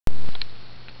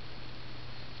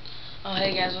Oh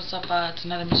hey guys, what's up? It's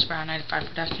another Mr. Brown 95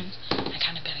 Productions. I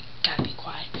kind of gotta be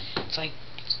quiet. It's like,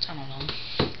 I don't know,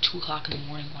 2 o'clock in the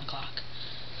morning, 1 o'clock.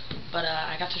 But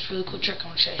I got this really cool trick I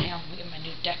want to show you. Hang on, let me get my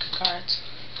new deck of cards.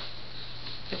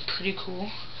 They're pretty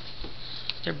cool.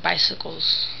 They're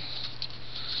bicycles.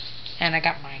 And I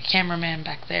got my cameraman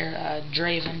back there,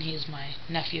 Draven. He's my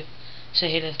nephew.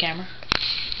 Say hey to the camera.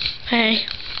 Hey.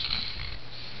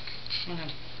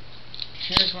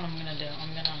 Here's what I'm gonna do.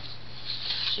 I'm gonna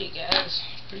show you guys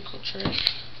a pretty cool trick.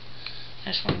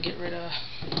 I just want to get rid of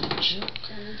the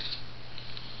Joker.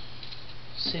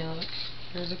 See, look.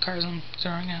 Here's the cards I'm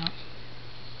throwing out.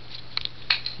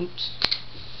 Oops.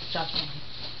 Dropped one.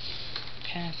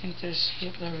 Okay, I think there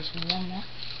was one more.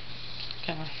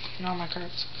 Okay, now my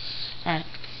cards. Alright.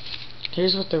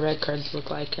 Here's what the red cards look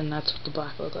like, and that's what the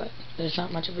black look like. There's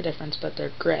not much of a difference, but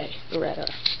they're gray. The red are.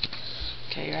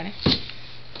 Okay, you ready?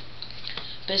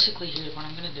 Basically, here's what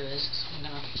I'm going to do is I'm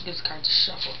going to give the cards a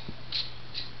shuffle.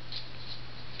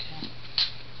 Okay.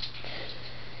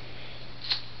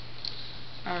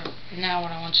 Alright, now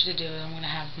what I want you to do is I'm going to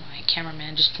have my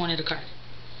cameraman just point at a card.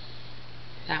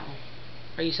 That one.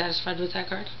 Are you satisfied with that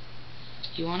card?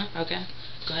 You want it? Okay.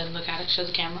 Go ahead and look at it. Show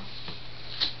the camera.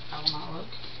 I will not look.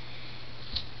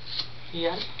 You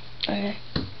got it? Okay.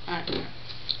 Alright.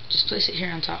 Just place it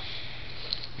here on top.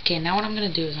 Okay, now what I'm going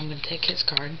to do is I'm going to take his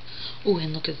card. Ooh,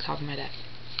 and look at the top of my deck.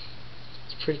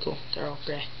 It's pretty cool. They're all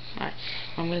gray. Alright,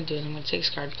 what I'm going to do is I'm going to take his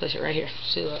card, place it right here.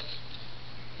 See, look.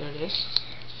 There it is.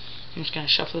 I'm just going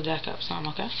to shuffle the deck up some,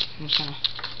 okay? I'm just going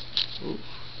to... Ooh.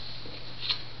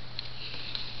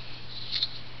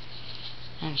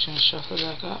 I'm just going to shuffle the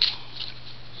deck up.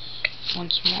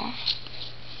 Once more.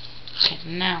 Okay,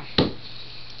 now,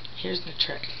 here's the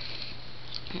trick.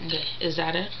 Okay, is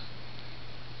that it?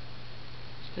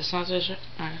 That's not the trick?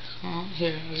 Alright, well,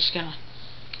 here, we're just gonna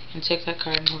take that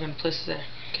card and we're gonna place it there,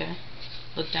 okay?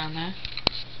 Look down there.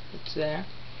 It's there.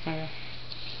 Okay.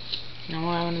 Now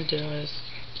what I want to do is,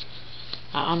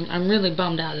 I'm really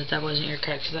bummed out that wasn't your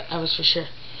card, because I was for sure.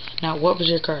 Now, what was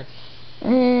your card?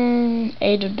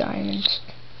 8 of diamonds.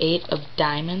 8 of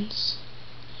diamonds?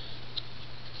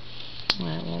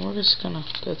 Alright, well, we're just gonna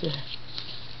go through here.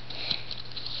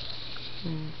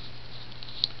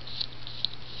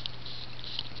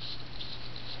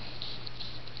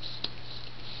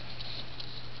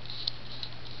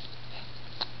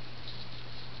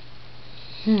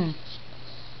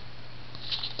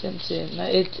 Didn't see it. No,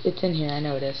 it's in here. I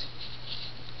know it is.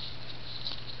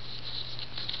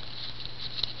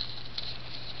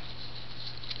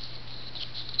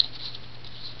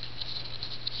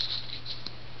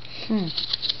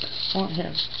 Well,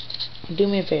 here. Do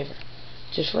me a favor.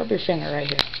 Just rub your finger right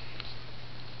here.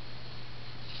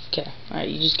 Okay. Alright,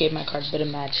 you just gave my card a bit of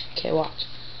magic. Okay, watch.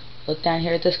 Look down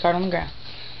here at this card on the ground.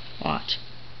 Watch.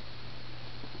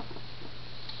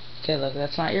 Okay, look,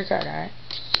 that's not your card, alright?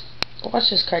 Watch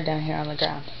this card down here on the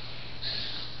ground.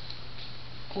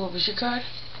 What was your card?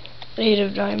 8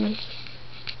 of diamonds.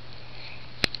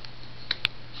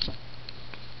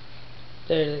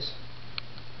 There it is.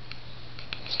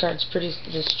 This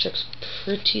trick's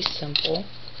pretty simple.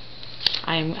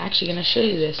 I'm actually going to show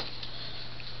you this.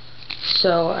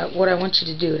 So, what I want you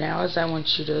to do now is I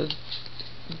want you to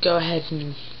go ahead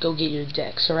and go get your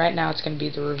deck. So right now it's going to be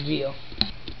the reveal.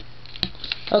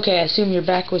 Okay, I assume you're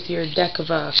back with your deck of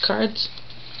cards.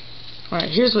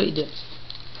 Alright, here's what you do.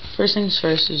 First things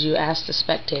first is you ask the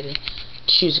spectator to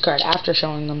choose a card after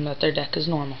showing them that their deck is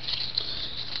normal.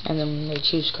 And then they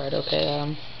choose a card.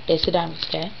 Okay, Ace of Diamonds,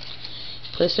 okay?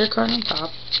 Place their card on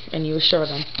top, and you assure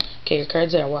them. Okay, your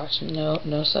card's there, watch.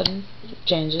 No sudden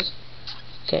changes.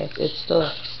 Okay, it's still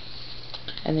there.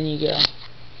 And then you go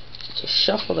to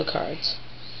shuffle the cards.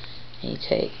 And you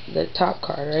take the top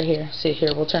card right here. See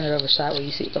here, we'll turn it over so that way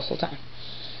you see it the whole time.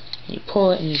 And you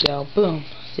pull it and you go, boom.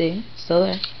 See, it's still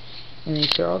there. And then you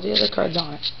throw all the other cards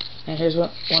on it. And here's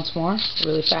what, once more,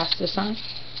 really fast this time.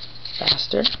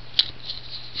 Faster.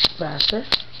 Faster.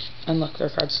 And look, their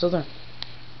card's still there.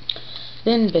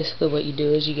 Then basically what you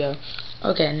do is you go,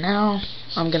 okay, now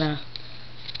I'm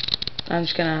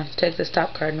just gonna take this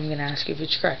top card and I'm gonna ask you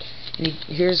which card. And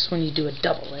here's when you do a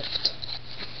double lift.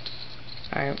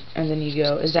 Alright, and then you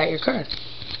go, is that your card?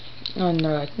 And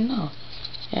they're like, no.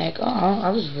 And you're like, oh, I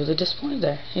was really disappointed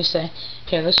there. You say,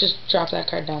 okay, let's just drop that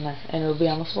card down there. And it'll be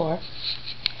on the floor.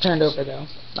 Turned over though,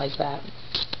 like that.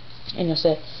 And you'll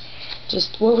say,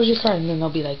 just, what was your card? And then they'll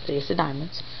be like, the Ace of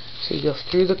Diamonds. So you go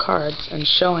through the cards and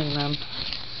showing them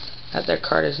that their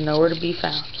card is nowhere to be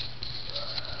found.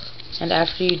 And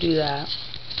after you do that,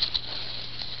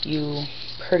 you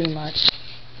pretty much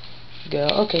go,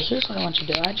 okay, here's what I want you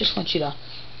to do. I just want you to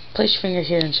place your finger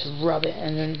here and just rub it,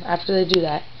 and then after they do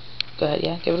that, go ahead,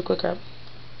 yeah, give it a quick rub.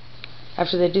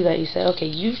 After they do that, you say, okay,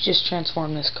 you've just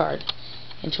transformed this card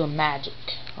into a magic,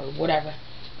 or whatever,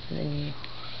 and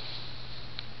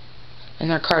then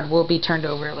their card will be turned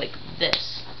over like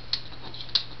this.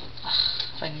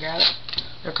 If I can grab it,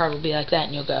 their card will be like that,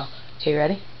 and you'll go, okay,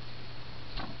 ready?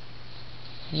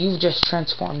 You've just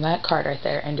transformed that card right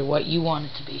there into what you want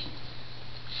it to be,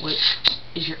 which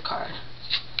is your card.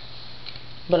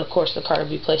 But of course the card will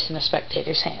be placed in the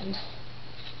spectator's hand.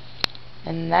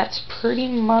 And that's pretty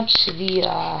much the,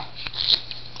 I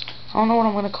don't know what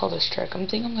I'm going to call this trick. I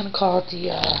think I'm going to call it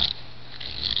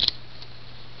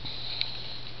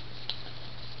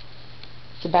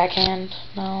the backhand.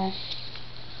 No.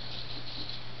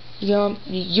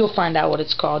 You'll find out what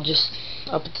it's called. Just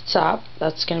up at the top,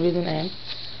 that's going to be the name.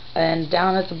 And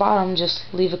down at the bottom, just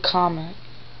leave a comment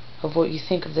of what you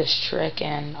think of this trick,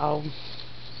 and I'll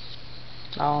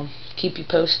keep you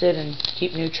posted and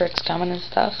keep new tricks coming and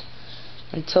stuff.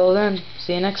 Until then,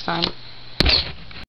 see you next time.